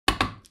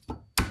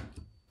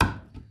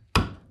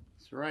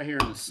So right here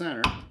in the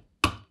center,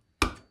 I'm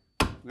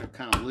going to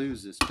kind of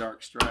lose this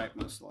dark stripe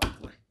most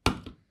likely.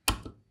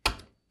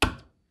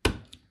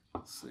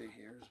 Let's see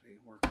here as we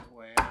work our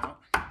way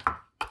out.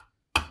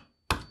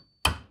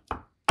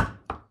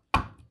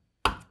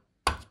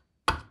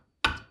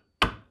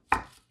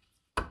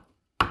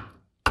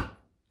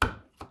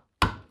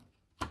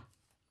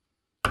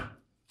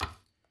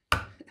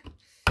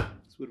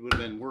 This would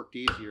have been worked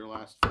easier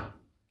last fall.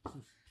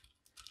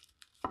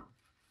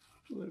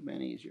 Would have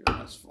been easier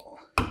last fall.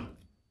 Just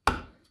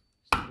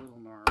a little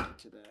gnarly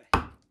today.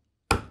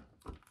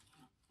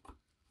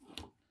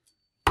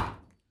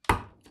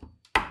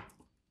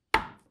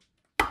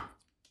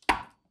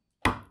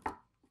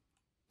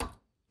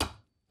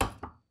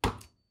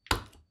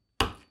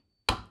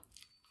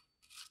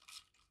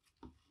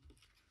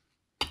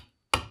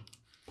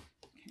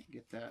 Can't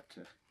get that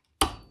to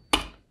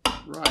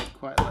ride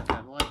quite like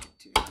I'd like it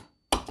to.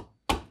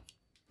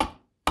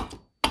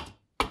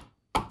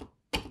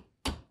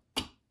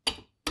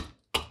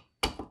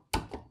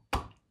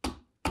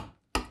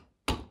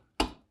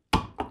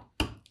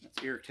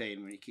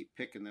 Irritating when you keep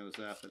picking those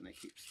up and they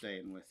keep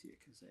staying with you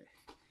because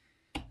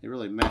they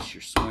really mess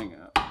your swing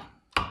up.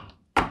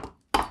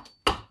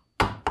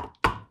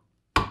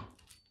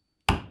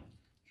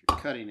 If your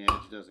cutting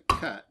edge doesn't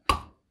cut,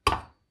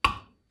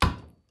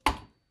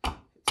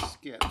 it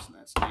skips, and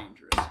that's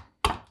dangerous.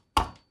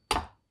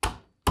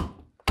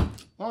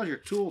 As long as your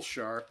tool's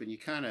sharp and you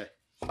kind of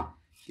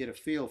get a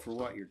feel for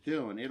what you're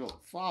doing,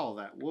 it'll follow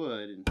that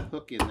wood and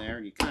hook in there,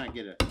 and you kind of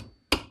get a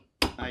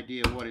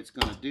idea of what it's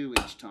going to do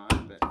each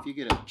time. But if you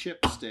get a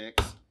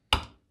chipsticks,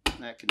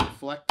 that can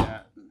deflect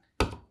that and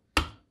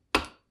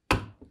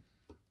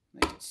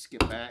make it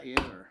skip at you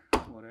or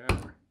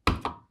whatever.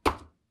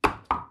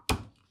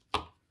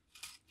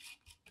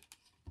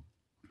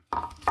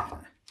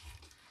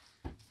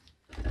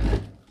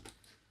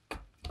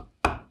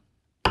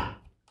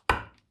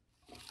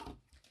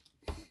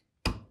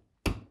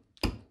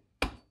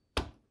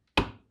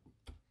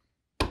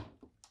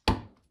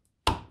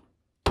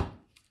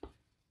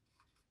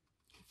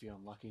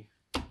 Feeling lucky.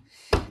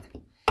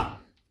 And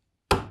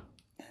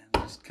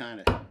just kind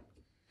of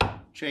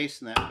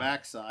chasing that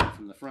backside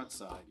from the front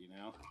side, you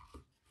know.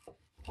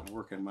 I'm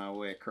working my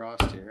way across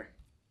here.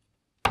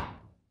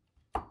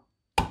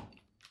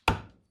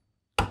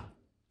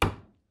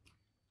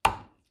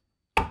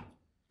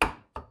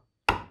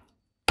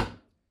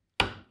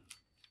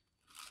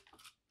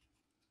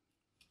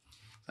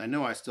 I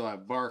know I still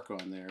have bark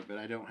on there, but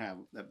I don't have,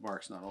 that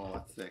bark's not all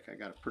that thick. I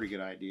got a pretty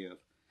good idea of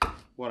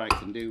what I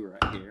can do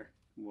right here.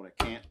 What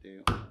I can't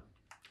do.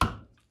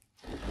 Turn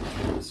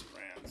this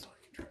around so I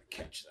can try to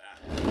catch that.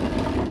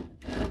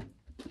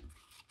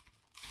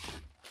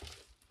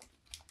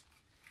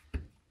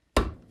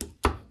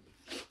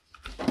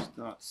 It's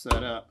not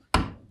set up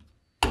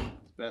as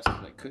best as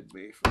I could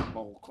be for a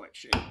bowl quite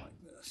shaped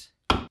like this.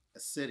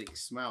 Acidic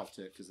smell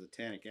to it because of the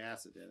tannic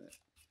acid in it,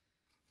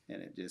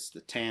 and it just,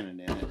 the tannin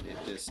in it, it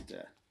just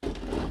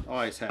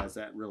always has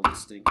that real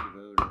distinctive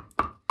odor.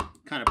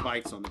 Kind of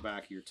bites on the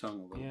back of your tongue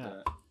a little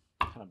bit.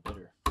 Kind of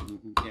bitter.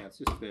 Yeah, it's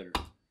just bitter.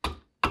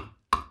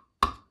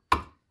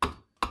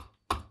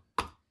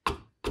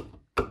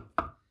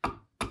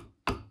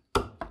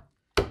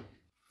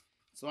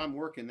 So I'm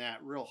working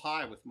that real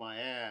high with my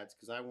adze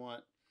because I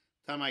want,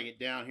 the time I get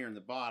down here in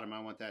the bottom, I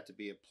want that to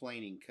be a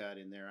planing cut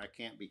in there. I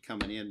can't be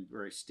coming in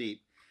very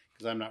steep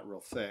because I'm not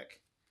real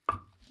thick.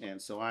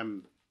 And so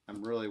I'm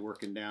really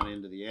working down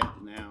into the edge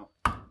now.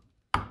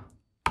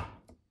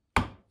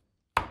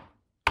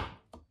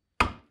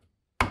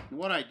 And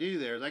what I do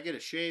there is I get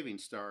a shaving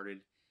started,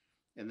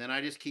 and then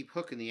I just keep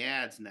hooking the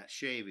adze in that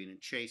shaving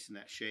and chasing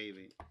that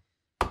shaving.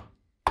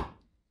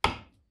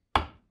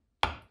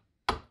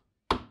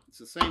 It's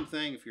the same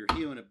thing if you're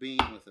hewing a beam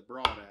with a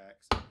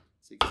broadaxe.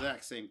 It's the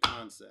exact same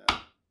concept.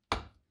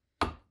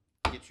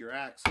 Get your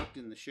axe hooked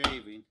in the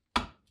shaving,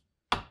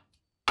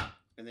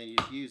 and then you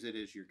just use it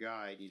as your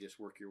guide. You just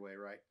work your way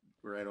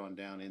right on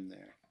down in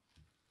there.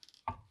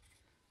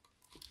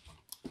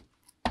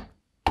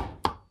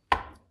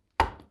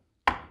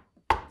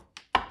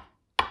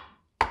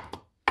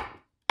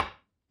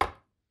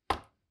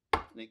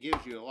 And it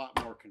gives you a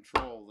lot more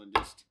control than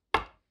just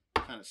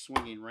kind of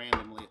swinging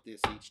randomly at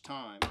this each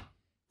time.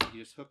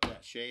 You just hook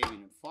that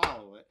shaving and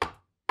follow it.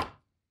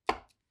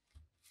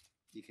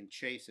 You can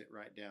chase it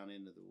right down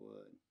into the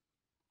wood.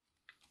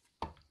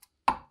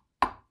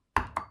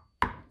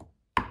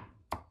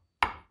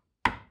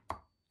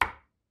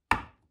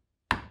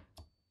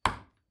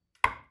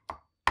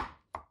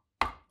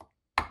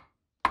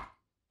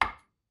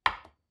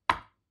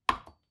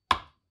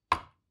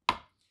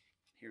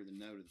 Hear the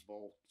note of the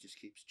bolt just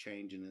keeps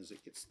changing as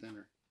it gets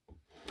thinner.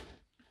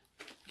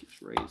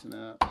 Keeps raising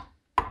up.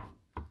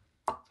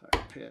 It's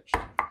higher pitched.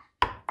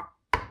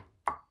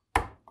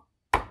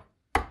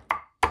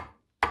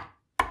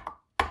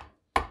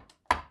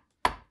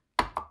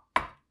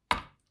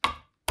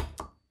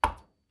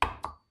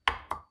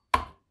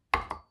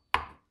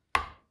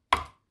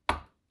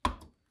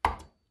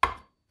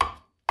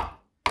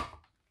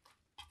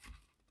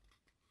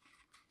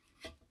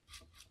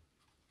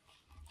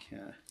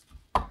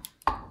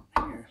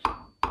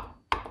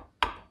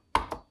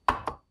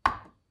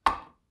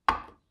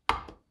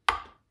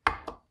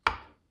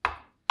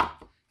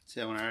 See,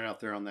 I went right out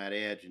there on that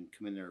edge and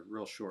come in there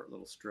real short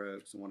little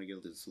strokes. I want to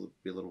get this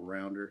be a little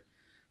rounder.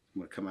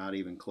 I'm going to come out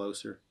even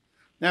closer.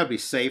 That would be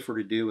safer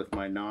to do with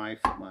my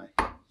knife, my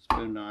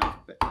spoon knife,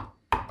 but I'm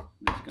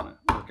just going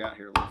to work out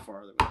here a little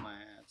farther with my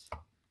adze.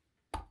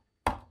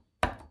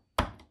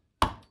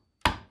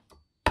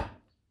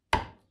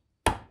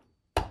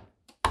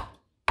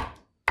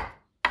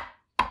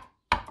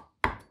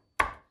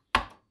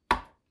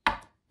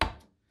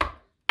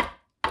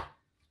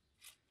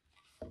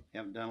 You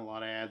haven't done a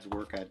lot of adze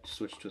work, I'd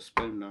switch to a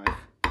spoon knife.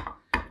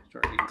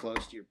 Start getting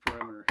close to your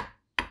perimeter.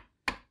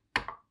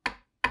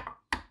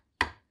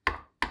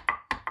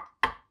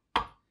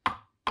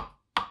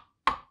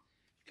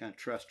 Kind of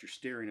trust your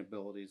steering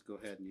abilities, go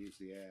ahead and use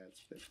the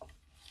adze. But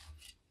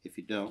if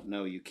you don't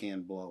know, you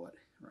can blow it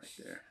right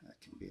there. That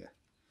can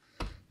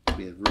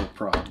be a real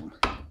problem.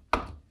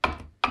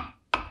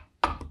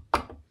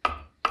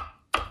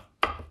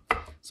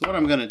 So what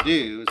I'm going to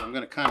do is I'm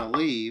going to kind of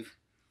leave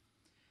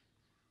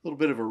a little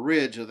bit of a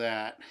ridge of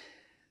that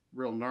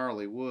real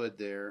gnarly wood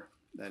there,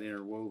 that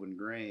interwoven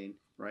grain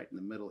right in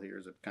the middle here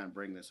as I kind of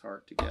bring this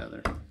heart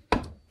together.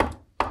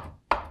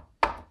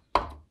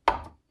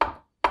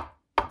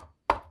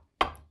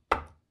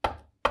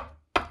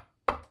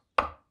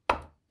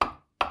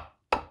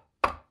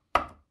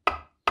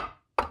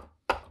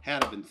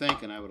 Had I been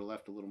thinking, I would have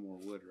left a little more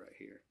wood right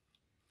here.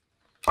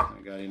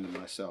 I got into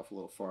myself a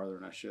little farther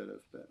than I should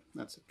have, but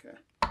that's okay.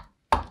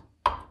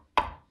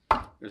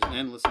 There's an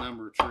endless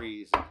number of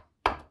trees. The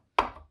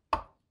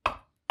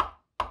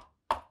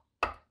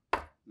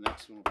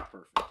next one will be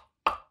perfect.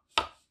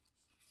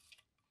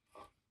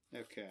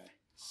 Okay,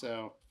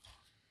 so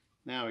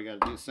now we got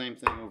to do the same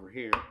thing over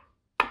here.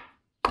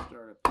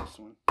 Start up this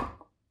one.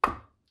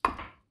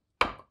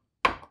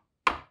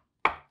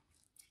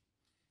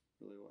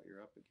 Really what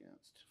you're up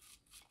against.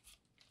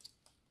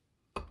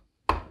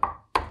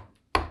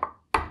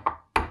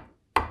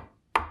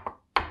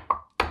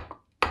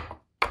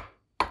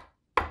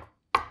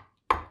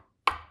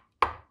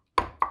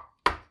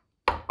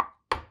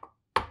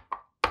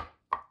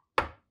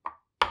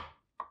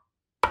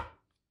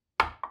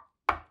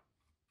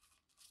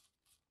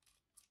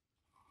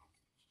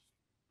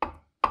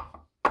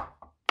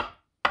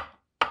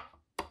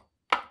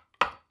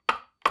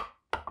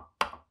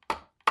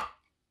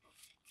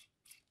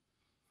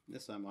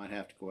 This I might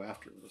have to go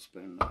after with a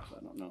spoon knife. I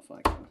don't know if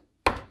I can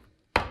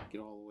get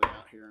all the way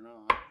out here or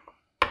not.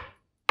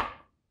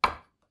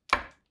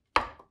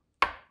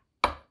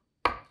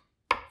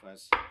 If I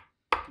was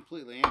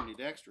completely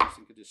ambidextrous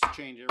and could just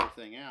change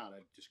everything out,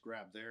 I'd just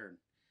grab there and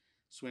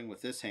swing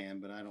with this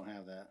hand, but I don't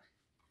have that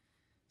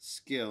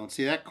skill. And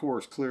see, that core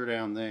is clear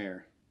down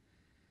there.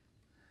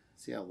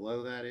 See how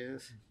low that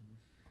is?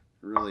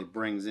 It really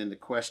brings into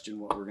question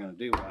what we're going to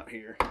do out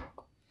here.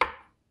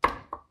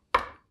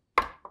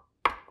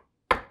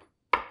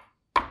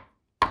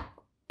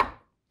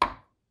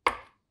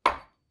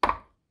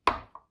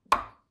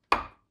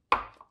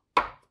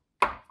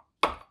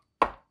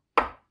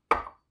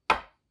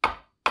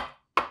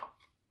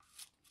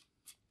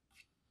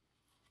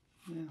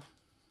 Yeah.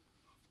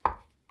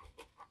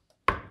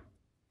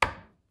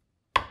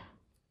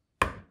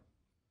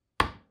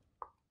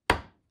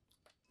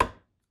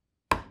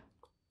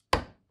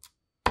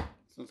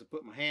 Since I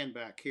put my hand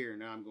back here,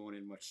 now I'm going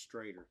in much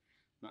straighter.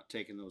 Not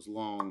taking those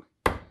long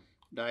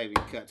diving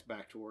cuts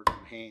back towards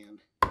my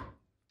hand.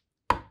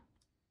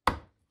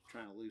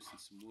 Trying to loosen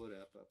some wood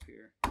up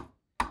here.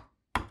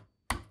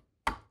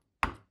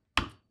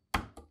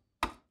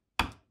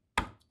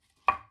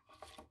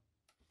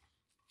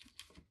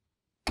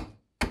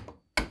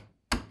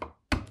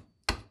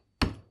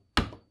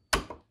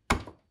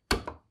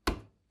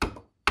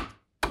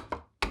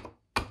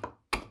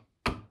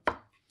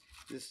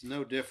 This is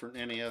no different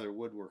than any other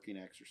woodworking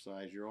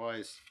exercise. You're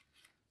always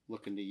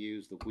looking to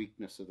use the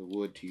weakness of the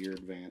wood to your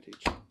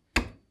advantage.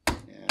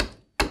 Yeah.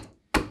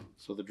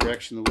 So the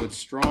direction the wood's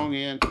strong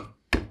in,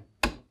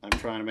 I'm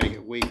trying to make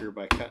it weaker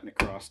by cutting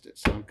across it.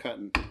 So I'm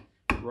cutting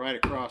right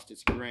across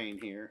its grain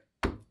here,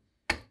 and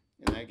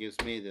that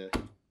gives me the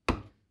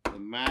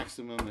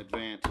maximum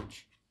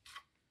advantage.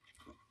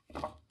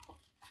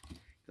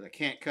 Because I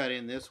can't cut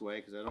in this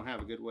way because I don't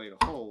have a good way to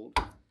hold.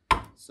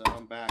 So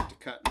I'm back to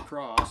cutting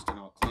across, and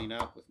I'll clean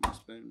up with my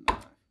spoon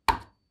knife.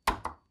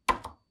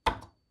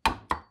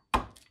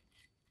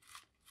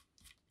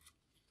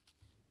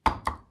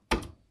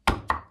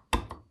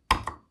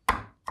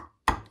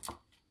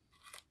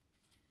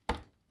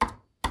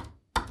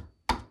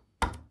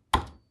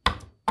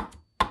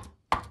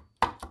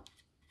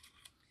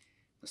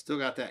 I still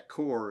got that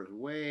core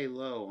way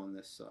low on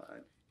this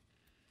side.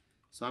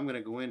 So I'm going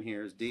to go in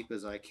here as deep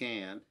as I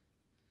can.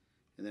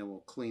 And then we'll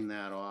clean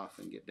that off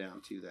and get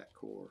down to that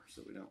core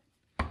so we don't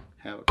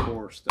have a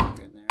core stuck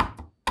in there.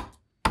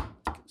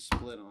 It can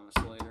split on us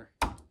later.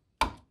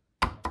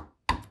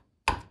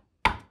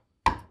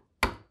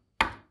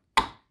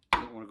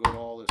 Don't want to go to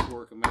all this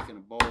work of making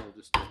a bowl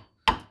just to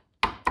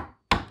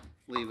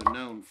leave a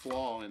known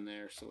flaw in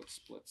there so it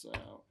splits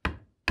out.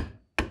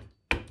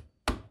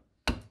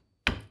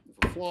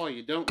 If a flaw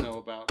you don't know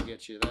about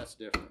gets you, that's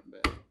different,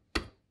 but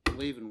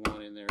leaving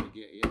one in there to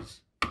get you is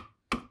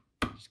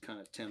just kind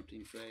of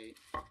tempting fate.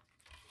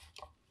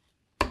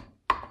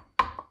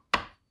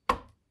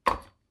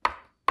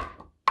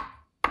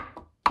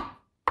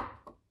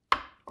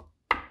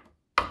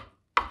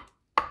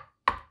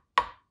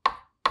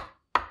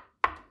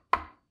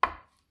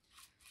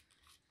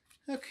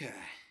 Okay,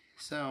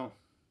 so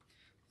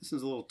this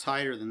is a little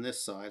tighter than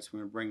this side, so I'm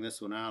going to bring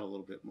this one out a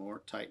little bit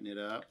more, tighten it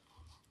up.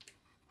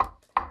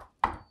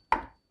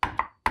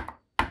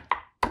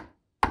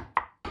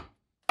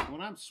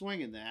 When I'm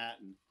swinging that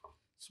and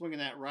swinging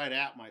that right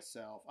at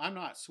myself, I'm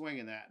not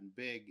swinging that in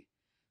big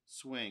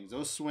swings.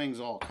 Those swings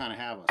all kind of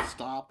have a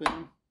stop in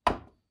them,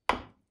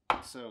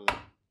 so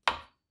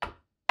I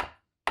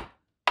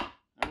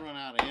run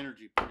out of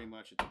energy pretty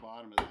much at the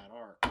bottom of that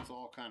arc. It's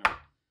all kind of,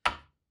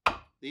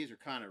 these are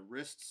kind of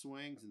wrist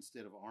swings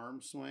instead of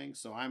arm swings,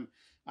 so I'm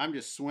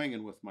just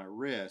swinging with my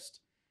wrist,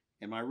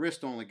 and my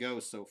wrist only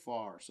goes so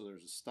far, so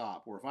there's a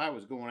stop. Or if I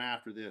was going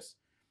after this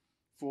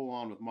full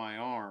on with my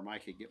arm, I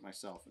could get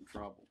myself in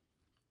trouble.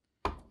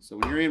 So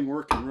when you're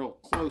working real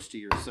close to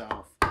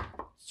yourself,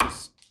 it's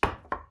just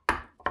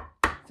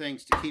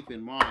things to keep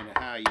in mind of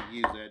how you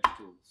use edge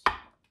tools.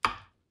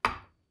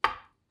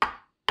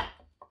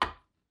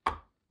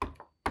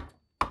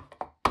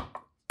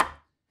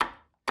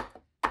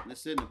 And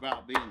this isn't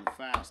about being the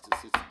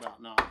fastest, it's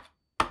about not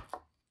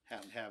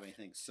having to have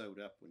anything sewed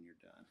up when you're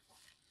done.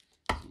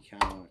 So you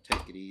kind of want to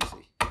take it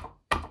easy.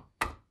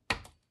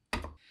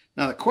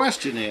 Now the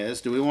question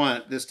is, do we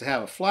want this to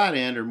have a flat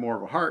end or more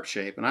of a heart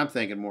shape? And I'm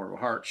thinking more of a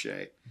heart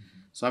shape.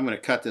 So I'm going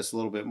to cut this a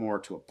little bit more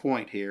to a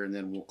point here, and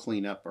then we'll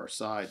clean up our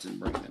sides and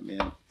bring them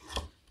in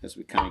as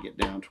we kind of get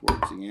down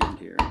towards the end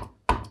here.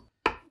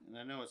 And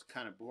I know it's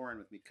kind of boring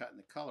with me cutting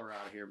the color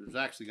out of here, but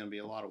there's actually going to be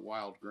a lot of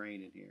wild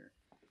grain in here.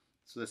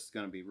 So this is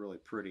going to be really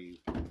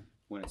pretty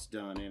when it's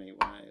done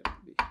anyway.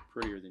 It'll be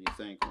prettier than you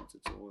think once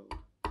it's oiled.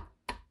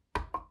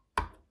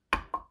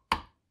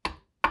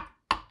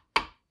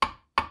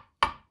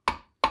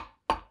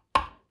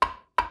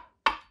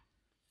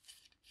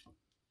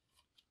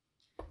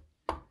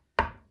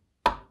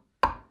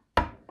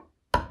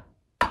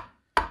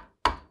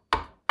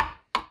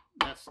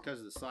 That's because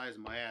of the size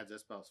of my adze.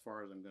 That's about as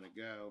far as I'm going to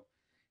go.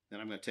 Then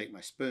I'm going to take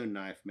my spoon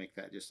knife, make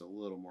that just a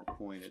little more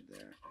pointed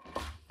there.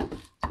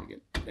 So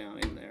get down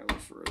in there a little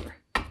further.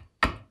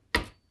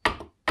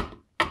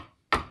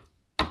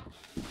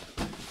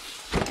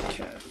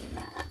 Okay.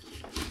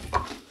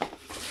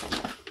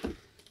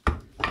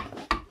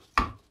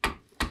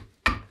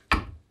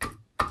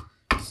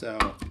 So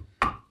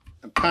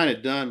I'm kind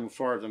of done as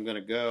far as I'm going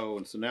to go,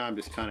 and so now I'm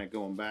just kind of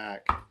going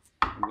back.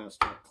 I'm going to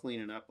start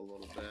cleaning up a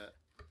little bit.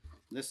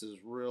 This is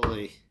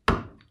really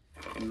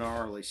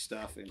gnarly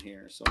stuff in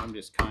here, so I'm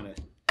just kind of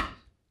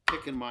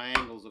picking my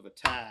angles of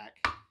attack.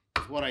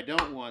 What I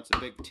don't want is a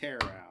big tear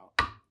out,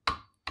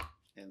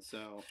 and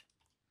so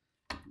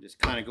I'm just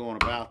kind of going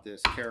about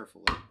this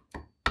carefully,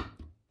 kind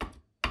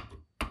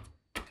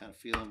of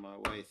feeling my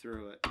way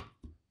through it.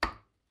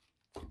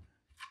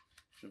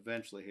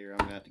 Eventually here I'm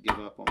going to have to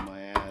give up on my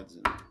adze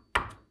and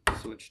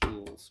switch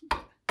tools.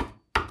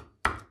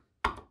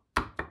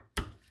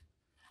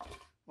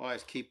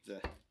 Always keep the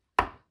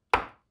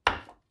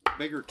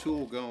bigger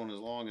tool going as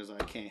long as I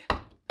can.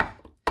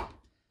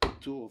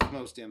 Tool with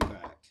most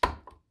impact.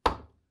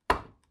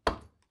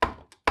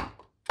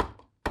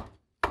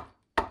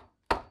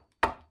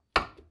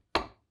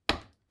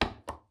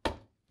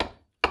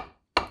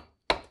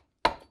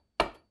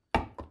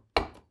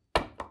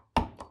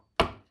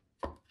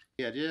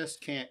 Yeah, I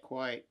just can't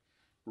quite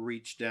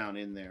reach down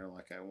in there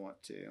like I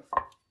want to.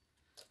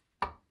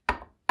 I'm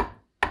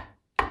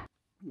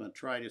going to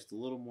try just a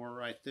little more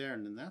right there,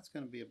 and then that's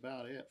going to be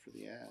about it for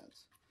the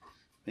adze.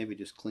 Maybe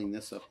just clean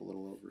this up a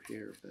little over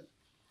here, but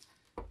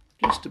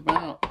just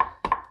about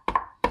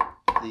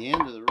the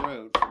end of the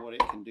road for what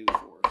it can do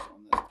for us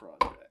on this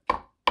project.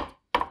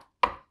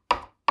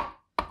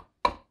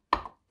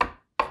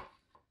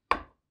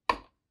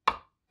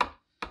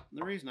 And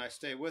the reason I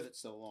stay with it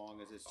so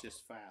long is it's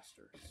just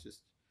faster. It's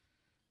just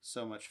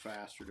so much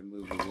faster to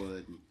move the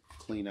wood and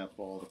clean up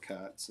all the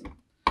cuts.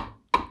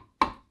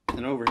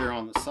 And over here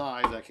on the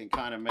sides, I can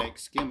kind of make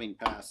skimming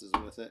passes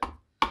with it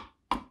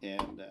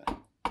and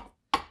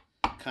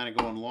kind of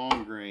going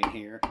long grain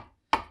here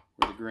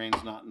where the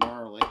grain's not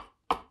gnarly.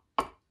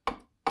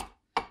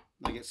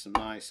 I get some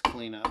nice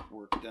cleanup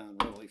work done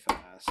really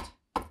fast.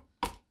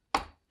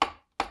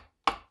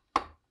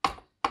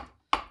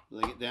 As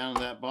I get down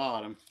to that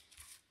bottom,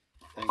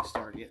 things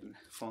start getting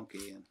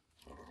funky. And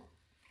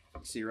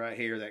you see right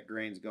here that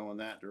grain's going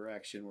that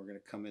direction. We're going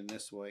to come in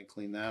this way and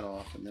clean that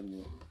off, and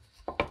then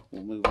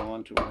we'll move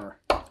on to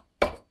our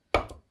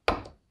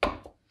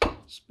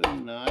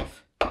spoon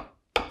knife.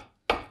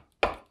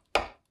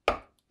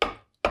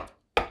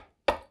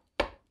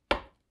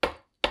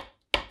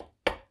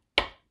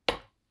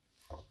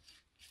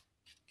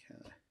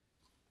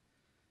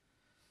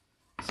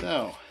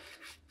 So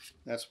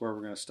that's where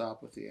we're going to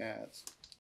stop with the adze.